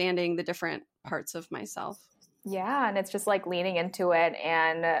understanding the different parts of myself. Yeah. And it's just like leaning into it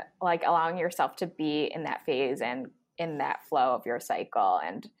and like allowing yourself to be in that phase and in that flow of your cycle.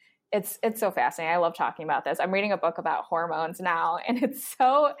 And it's so fascinating. I love talking about this. I'm reading a book about hormones now, and it's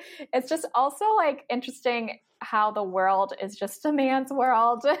just also like interesting how the world is just a man's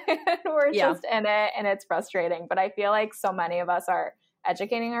world and we're just in it, and it's frustrating. But I feel like so many of us are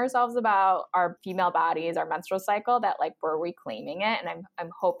educating ourselves about our female bodies, our menstrual cycle, that like we're reclaiming it. And I'm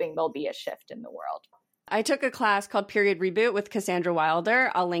hoping there'll be a shift in the world. I took a class called Period Reboot with Cassandra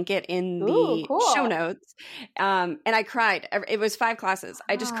Wilder. I'll link it in the cool. show notes. And I cried. It was 5 classes.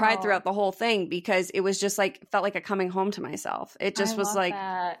 I just cried throughout the whole thing because it was just like, felt like a coming home to myself. It just was like,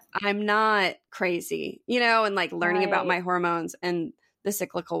 I'm not crazy, and like learning about my hormones and the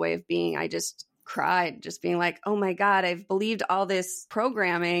cyclical way of being. I just cried, just being like, oh my God, I've believed all this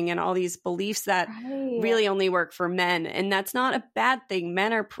programming and all these beliefs that really only work for men. And that's not a bad thing.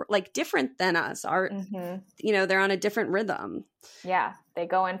 Men are like different than us. They're on a different rhythm. Yeah. They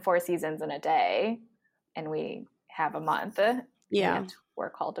go in 4 seasons in a day and we have a month. Yeah. And we're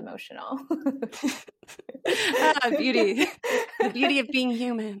called emotional. Beauty. The beauty of being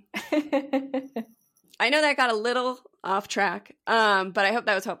human. I know that got a little off track, but I hope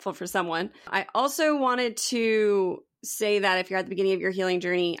that was helpful for someone. I also wanted to say that if you're at the beginning of your healing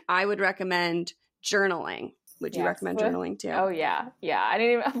journey, I would recommend journaling. Would you recommend journaling too? Oh, yeah. Yeah. I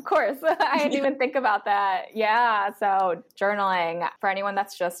didn't even, of course, I didn't even think about that. Yeah. So journaling, for anyone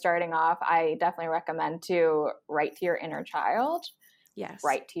that's just starting off, I definitely recommend to write to your inner child. Yes.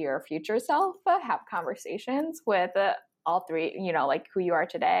 Write to your future self, have conversations with all 3, like who you are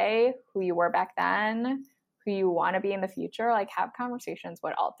today, who you were back then, who you want to be in the future, like have conversations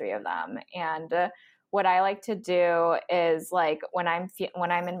with all 3 of them. And what I like to do is like when I'm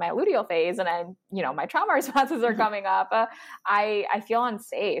in my luteal phase and I'm, my trauma responses are coming up, I feel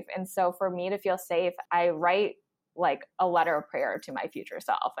unsafe. And so for me to feel safe, I write like a letter of prayer to my future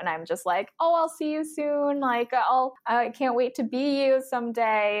self. And I'm just like, oh, I'll see you soon. Like I can't wait to be you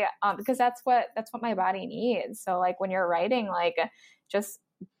someday. Because that's what my body needs. So like when you're writing, like just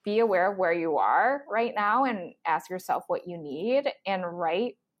be aware of where you are right now and ask yourself what you need and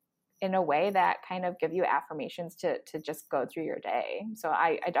write in a way that kind of give you affirmations to just go through your day. So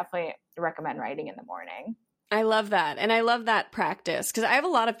I definitely recommend writing in the morning. I love that. And I love that practice because I have a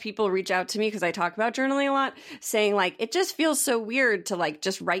lot of people reach out to me because I talk about journaling a lot saying like, it just feels so weird to like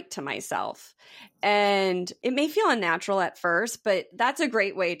just write to myself. And it may feel unnatural at first, but that's a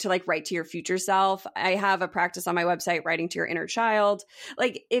great way to like write to your future self. I have a practice on my website, writing to your inner child.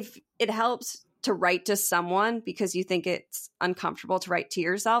 Like if it helps to write to someone because you think it's uncomfortable to write to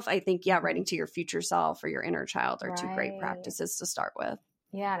yourself, I think, writing to your future self or your inner child are 2 great practices to start with.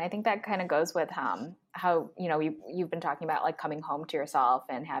 Yeah. And I think that kind of goes with how, you've been talking about like coming home to yourself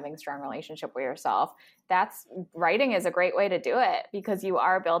and having a strong relationship with yourself. Writing is a great way to do it because you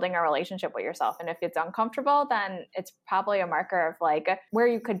are building a relationship with yourself. And if it's uncomfortable, then it's probably a marker of like where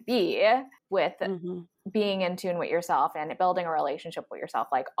you could be with being in tune with yourself and building a relationship with yourself,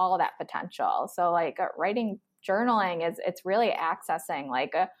 like all that potential. So like journaling it's really accessing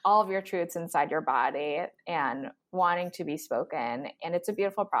like all of your truths inside your body and wanting to be spoken. And it's a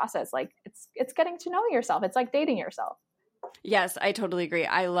beautiful process. Like it's getting to know yourself. It's like dating yourself. Yes, I totally agree.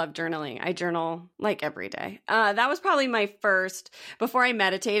 I love journaling. I journal like every day. That was probably my first, before I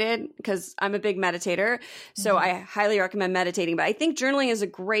meditated, because I'm a big meditator. So I highly recommend meditating. But I think journaling is a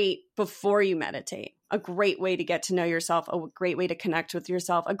great, before you meditate, a great way to get to know yourself, a great way to connect with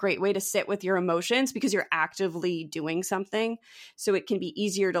yourself, a great way to sit with your emotions because you're actively doing something. So it can be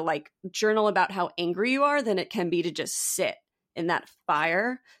easier to like journal about how angry you are than it can be to just sit in that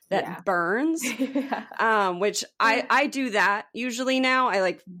fire that burns, which I do that usually now. I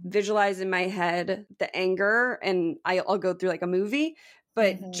like visualize in my head the anger and I'll go through like a movie,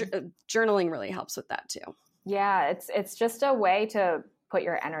 but journaling really helps with that too. Yeah, it's just a way to put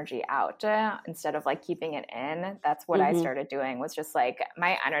your energy out instead of like keeping it in. That's what I started doing, was just like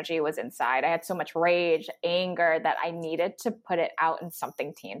my energy was inside. I had so much rage, anger that I needed to put it out in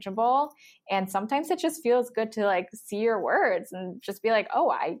something tangible. And sometimes it just feels good to like see your words and just be like,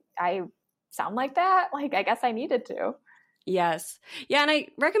 oh, I sound like that. Like, I guess I needed to. Yes. Yeah. And I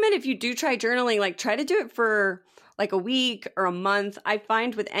recommend if you do try journaling, like try to do it for like a week or a month. I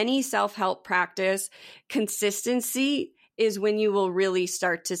find with any self-help practice, consistency is when you will really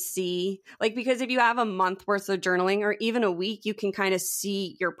start to see, like, because if you have a month worth of journaling or even a week, you can kind of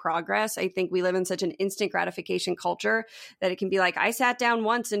see your progress. I think we live in such an instant gratification culture that it can be like, I sat down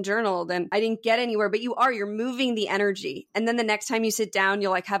once and journaled and I didn't get anywhere, but you're moving the energy. And then the next time you sit down,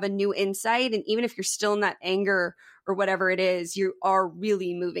 you'll like have a new insight. And even if you're still in that anger or whatever it is, you are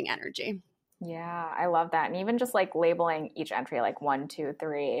really moving energy. Yeah, I love that. And even just like labeling each entry like 1, 2,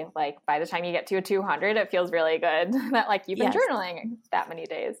 3, like by the time you get to a 200, it feels really good that like you've been journaling that many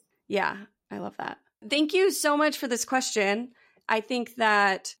days. Yeah, I love that. Thank you so much for this question. I think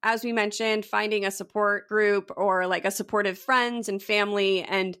that, as we mentioned, finding a support group or like a supportive friends and family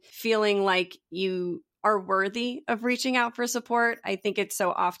and feeling like you are worthy of reaching out for support. I think it's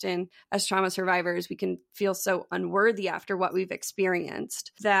so often as trauma survivors, we can feel so unworthy after what we've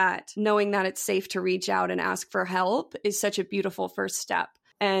experienced that knowing that it's safe to reach out and ask for help is such a beautiful first step.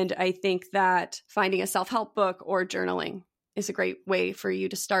 And I think that finding a self-help book or journaling is a great way for you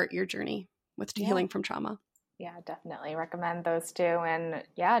to start your journey with healing from trauma. Yeah, definitely recommend those two. And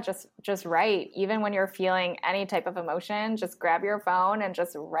yeah, just write. Even when you're feeling any type of emotion, just grab your phone and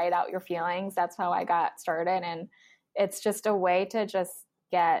just write out your feelings. That's how I got started. And it's just a way to just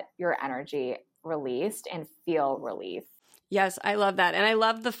get your energy released and feel relief. Yes, I love that. And I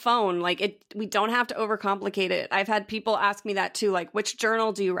love the phone. Like we don't have to overcomplicate it. I've had people ask me that too, like, which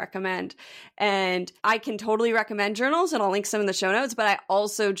journal do you recommend? And I can totally recommend journals and I'll link some in the show notes, but I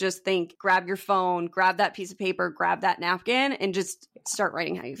also just think grab your phone, grab that piece of paper, grab that napkin and just start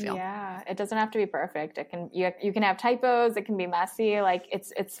writing how you feel. Yeah, it doesn't have to be perfect. It can you can have typos, it can be messy. Like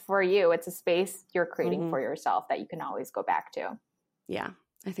it's for you. It's a space you're creating for yourself that you can always go back to. Yeah,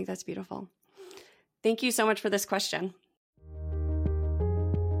 I think that's beautiful. Thank you so much for this question.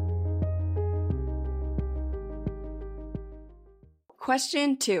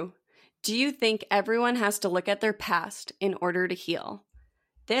 Question 2. Do you think everyone has to look at their past in order to heal?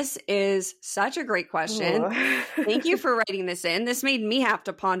 This is such a great question. Thank you for writing this in. This made me have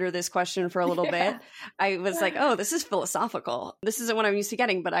to ponder this question for a little bit. I was like, oh, this is philosophical. This isn't what I'm used to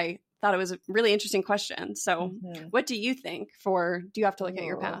getting, but I thought it was a really interesting question. So what do you think do you have to look at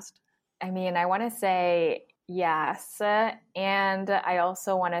your past? I mean, I want to say yes. And I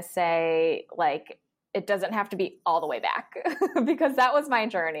also want to say, like, it doesn't have to be all the way back because that was my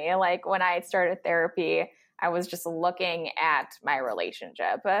journey. Like when I started therapy, I was just looking at my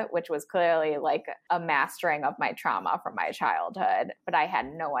relationship, which was clearly like a mastering of my trauma from my childhood, but I had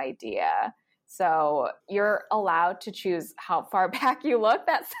no idea. So you're allowed to choose how far back you look.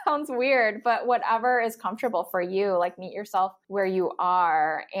 That sounds weird, but whatever is comfortable for you, like meet yourself where you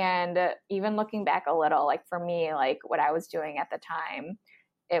are. And even looking back a little, like for me, like what I was doing at the time,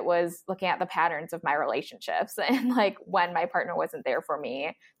 it was looking at the patterns of my relationships and like when my partner wasn't there for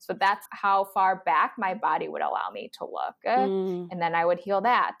me. So that's how far back my body would allow me to look. And then I would heal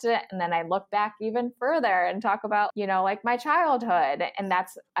that. And then I look back even further and talk about, you know, like my childhood. And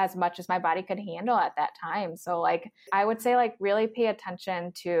that's as much as my body could handle at that time. So like, I would say like really pay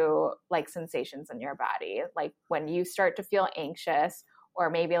attention to like sensations in your body. Like when you start to feel anxious or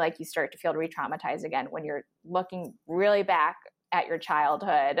maybe like you start to feel re-traumatized again, when you're looking really back at your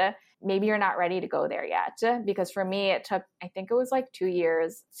childhood, maybe you're not ready to go there yet. Because for me, it took, I think it was like 2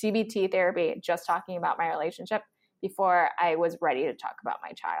 years, CBT therapy, just talking about my relationship before I was ready to talk about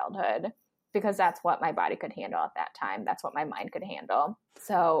my childhood, because that's what my body could handle at that time. That's what my mind could handle.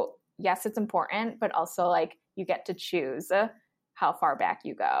 So yes, it's important, but also like you get to choose how far back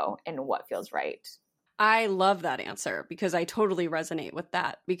you go and what feels right. I love that answer because I totally resonate with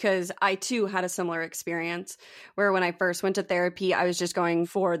that, because I too had a similar experience where when I first went to therapy, I was just going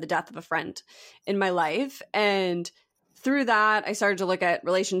for the death of a friend in my life. And through that, I started to look at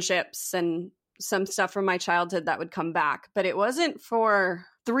relationships and some stuff from my childhood that would come back. But it wasn't for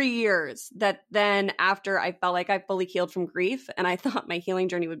 3 years that then after I felt like I fully healed from grief and I thought my healing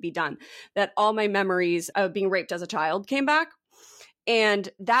journey would be done, that all my memories of being raped as a child came back. And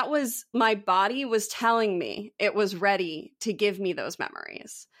that was, my body was telling me it was ready to give me those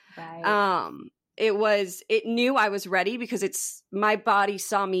memories. Right. It knew I was ready because my body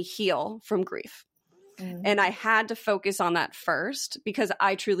saw me heal from grief. And I had to focus on that first because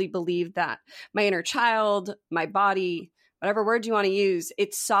I truly believe that my inner child, my body, whatever word you want to use,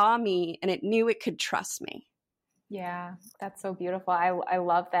 it saw me and it knew it could trust me. Yeah, that's so beautiful. I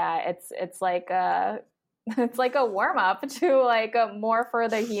love that. It's like it's like a warm up to like a more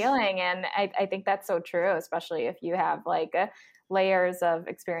further healing. And I think that's so true, especially if you have like layers of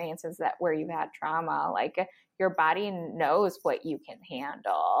experiences where you've had trauma, like your body knows what you can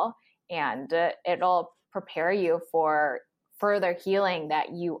handle and it'll prepare you for further healing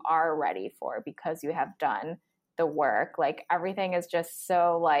that you are ready for because you have done the work. Like everything is just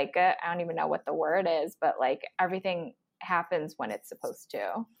so like, I don't even know what the word is, but like everything happens when it's supposed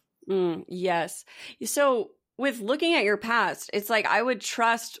to. Yes. So with looking at your past, it's like I would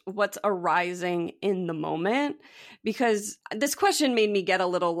trust what's arising in the moment, because this question made me get a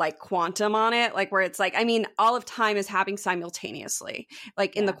little like quantum on it, like where it's like, I mean, all of time is happening simultaneously,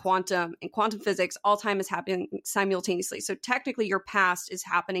 like in quantum physics, all time is happening simultaneously. So technically your past is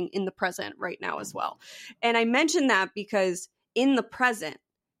happening in the present right now as well. And I mention that because in the present,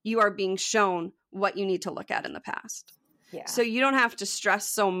 you are being shown what you need to look at in the past. Yeah. So you don't have to stress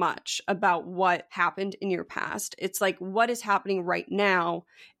so much about what happened in your past. It's like, what is happening right now?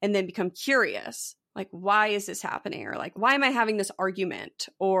 And then become curious Like, why is this happening? Or like, why am I having this argument?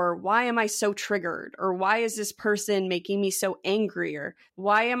 Or why am I so triggered? Or why is this person making me so angry? Or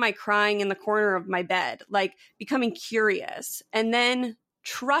why am I crying in the corner of my bed? Like, becoming curious and then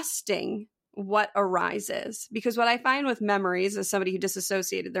trusting what arises. Because what I find with memories as somebody who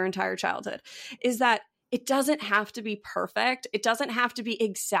disassociated their entire childhood is that it doesn't have to be perfect. It doesn't have to be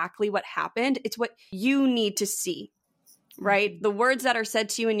exactly what happened. It's what you need to see. Right? The words that are said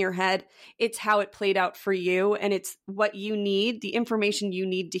to you in your head, it's how it played out for you. And it's what you need, the information you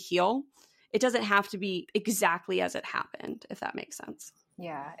need to heal. It doesn't have to be exactly as it happened, if that makes sense.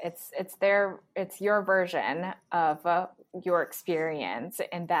 Yeah, it's your version of your experience,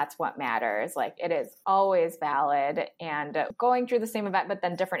 and that's what matters. Like, it is always valid, and going through the same event, but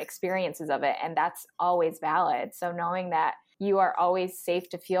then different experiences of it, and that's always valid. So knowing that you are always safe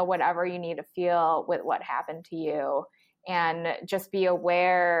to feel whatever you need to feel with what happened to you, and just be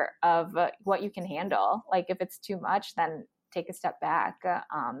aware of what you can handle. Like, if it's too much, then take a step back.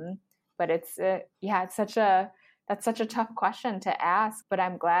 But that's such a tough question to ask, but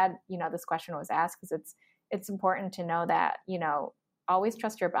I'm glad, this question was asked, because it's important to know that, always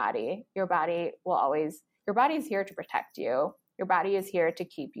trust your body. Your body is here to protect you. Your body is here to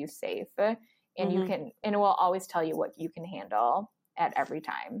keep you safe, and it will always tell you what you can handle at every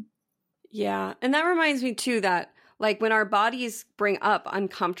time. Yeah. And that reminds me too that like when our bodies bring up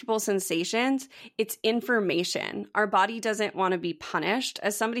uncomfortable sensations, it's information. Our body doesn't want to be punished.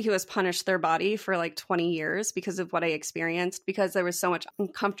 As somebody who has punished their body for like 20 years because of what I experienced, because there was so much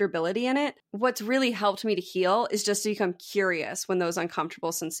uncomfortability in it, what's really helped me to heal is just to become curious when those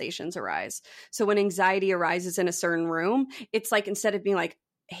uncomfortable sensations arise. So when anxiety arises in a certain room, it's like instead of being like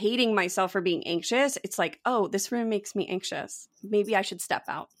hating myself for being anxious, it's like, oh, this room makes me anxious. Maybe I should step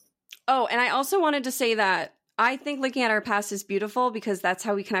out. Oh, and I also wanted to say that I think looking at our past is beautiful because that's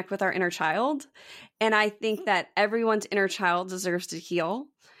how we connect with our inner child. And I think that everyone's inner child deserves to heal.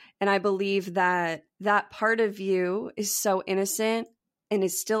 And I believe that that part of you is so innocent and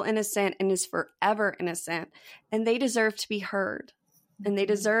is still innocent and is forever innocent. And they deserve to be heard. And they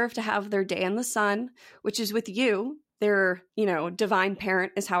deserve to have their day in the sun, which is with you. Their, divine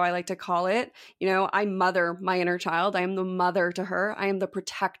parent is how I like to call it. I mother my inner child. I am the mother to her. I am the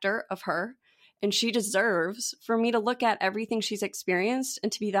protector of her. And she deserves for me to look at everything she's experienced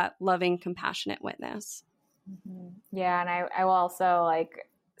and to be that loving, compassionate witness. Mm-hmm. Yeah. And I will also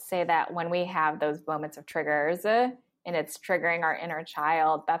say that when we have those moments of triggers and it's triggering our inner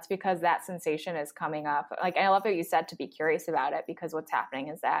child, that's because that sensation is coming up. Like, I love what you said, to be curious about it, because what's happening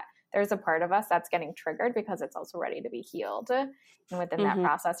is that there's a part of us that's getting triggered because it's also ready to be healed. And within that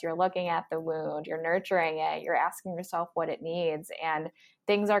process, you're looking at the wound, you're nurturing it, you're asking yourself what it needs, and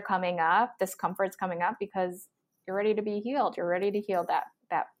things are coming up, discomfort's coming up because you're ready to be healed. You're ready to heal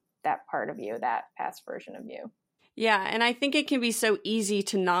that part of you, that past version of you. Yeah. And I think it can be so easy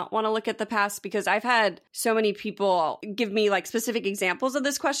to not want to look at the past, because I've had so many people give me specific examples of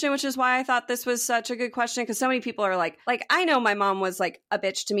this question, which is why I thought this was such a good question. Because so many people are like, I know my mom was a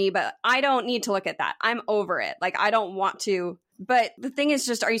bitch to me, but I don't need to look at that. I'm over it. I don't want to. But the thing is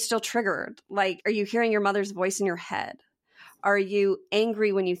just, are you still triggered? Are you hearing your mother's voice in your head? Are you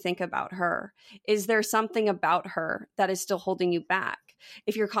angry when you think about her? Is there something about her that is still holding you back?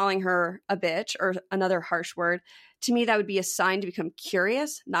 If you're calling her a bitch or another harsh word, to me, that would be a sign to become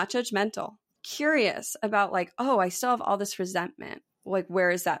curious, not judgmental. Curious about oh, I still have all this resentment. Where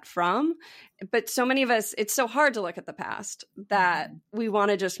is that from? But so many of us, it's so hard to look at the past that we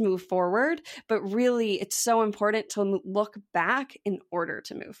want to just move forward. But really, it's so important to look back in order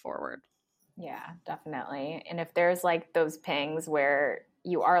to move forward. Yeah, definitely. And if there's those pangs where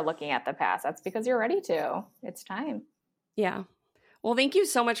you are looking at the past, that's because you're ready to. It's time. Yeah. Well, thank you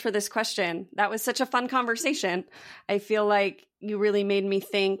so much for this question. That was such a fun conversation. I feel like you really made me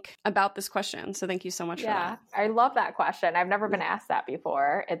think about this question. So thank you so much for that. I love that question. I've never been asked that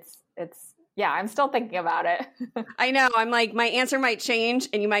before. Yeah, I'm still thinking about it. I know. I'm my answer might change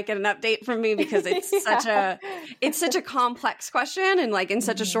and you might get an update from me because it's such a complex question and in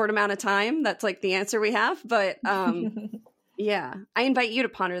such a short amount of time. That's the answer we have. But yeah, I invite you to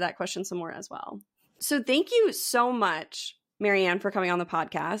ponder that question some more as well. So thank you so much, Maryann, for coming on the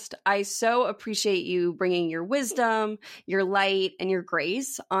podcast. I so appreciate you bringing your wisdom, your light, and your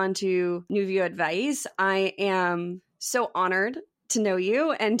grace onto New View Advice. I am so honored to know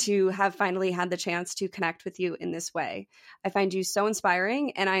you and to have finally had the chance to connect with you in this way. I find you so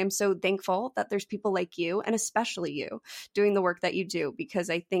inspiring, and I am so thankful that there's people like you, and especially you, doing the work that you do, because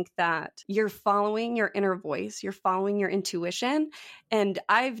I think that you're following your inner voice, you're following your intuition, and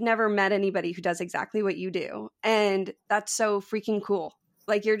I've never met anybody who does exactly what you do, and that's so freaking cool.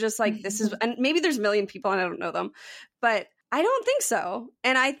 Like, you're just like, this is, and maybe there's a million people and I don't know them, but I don't think so.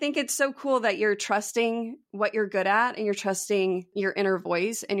 And I think it's so cool that you're trusting what you're good at and you're trusting your inner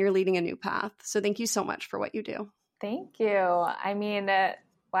voice and you're leading a new path. So thank you so much for what you do. Thank you. I mean,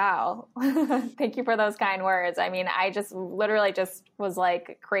 wow. Thank you for those kind words. I mean, I just literally just was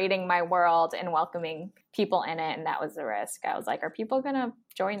like creating my world and welcoming people in it. And that was the risk. I was like, are people going to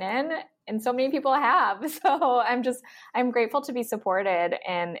join in? And so many people have. So I'm grateful to be supported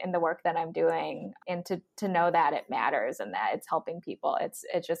in the work that I'm doing and to know that it matters and that it's helping people. It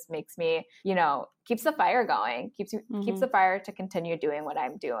just makes me, keeps the fire going, keeps the fire to continue doing what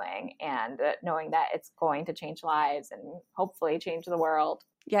I'm doing and knowing that it's going to change lives and hopefully change the world.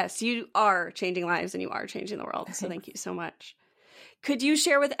 Yes, you are changing lives and you are changing the world. So thank you so much. Could you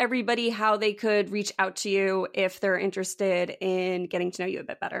share with everybody how they could reach out to you if they're interested in getting to know you a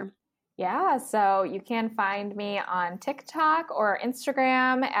bit better? Yeah, so you can find me on TikTok or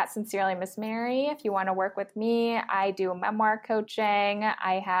Instagram at Sincerely Miss Mary. If you want to work with me, I do memoir coaching.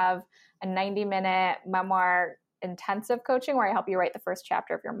 I have a 90-minute memoir intensive coaching where I help you write the first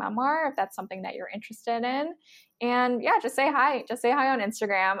chapter of your memoir, if that's something that you're interested in. And yeah, just say hi. Just say hi on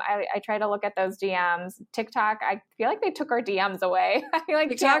Instagram. I try to look at those DMs. TikTok, I feel like they took our DMs away. I feel like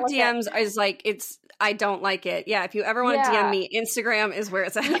TikTok DMs is like, I don't like it. Yeah, if you ever want to DM me, Instagram is where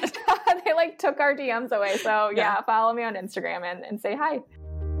it's at. They like took our DMs away. So yeah, follow me on Instagram and say hi.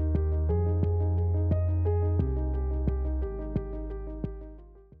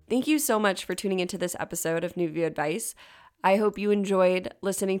 Thank you so much for tuning into this episode of New View Advice. I hope you enjoyed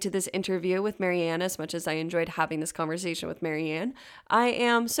listening to this interview with Maryann as much as I enjoyed having this conversation with Maryann. I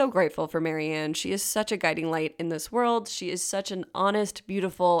am so grateful for Maryann. She is such a guiding light in this world. She is such an honest,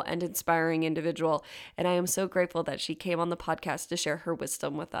 beautiful, and inspiring individual, and I am so grateful that she came on the podcast to share her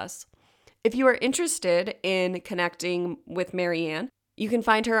wisdom with us. If you are interested in connecting with Maryann, you can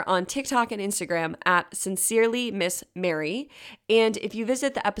find her on TikTok and Instagram at Sincerely Miss Mary. And if you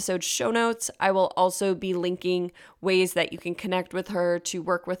visit the episode show notes, I will also be linking ways that you can connect with her, to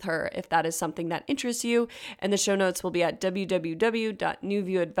work with her, if that is something that interests you. And the show notes will be at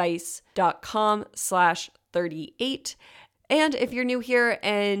www.newviewadvice.com/38. And if you're new here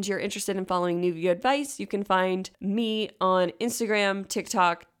and you're interested in following New View Advice, you can find me on Instagram,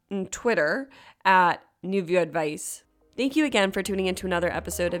 TikTok, and Twitter at New View Advice. Thank you again for tuning into another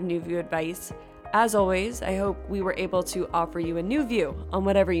episode of New View Advice. As always, I hope we were able to offer you a new view on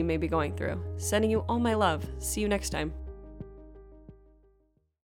whatever you may be going through. Sending you all my love. See you next time.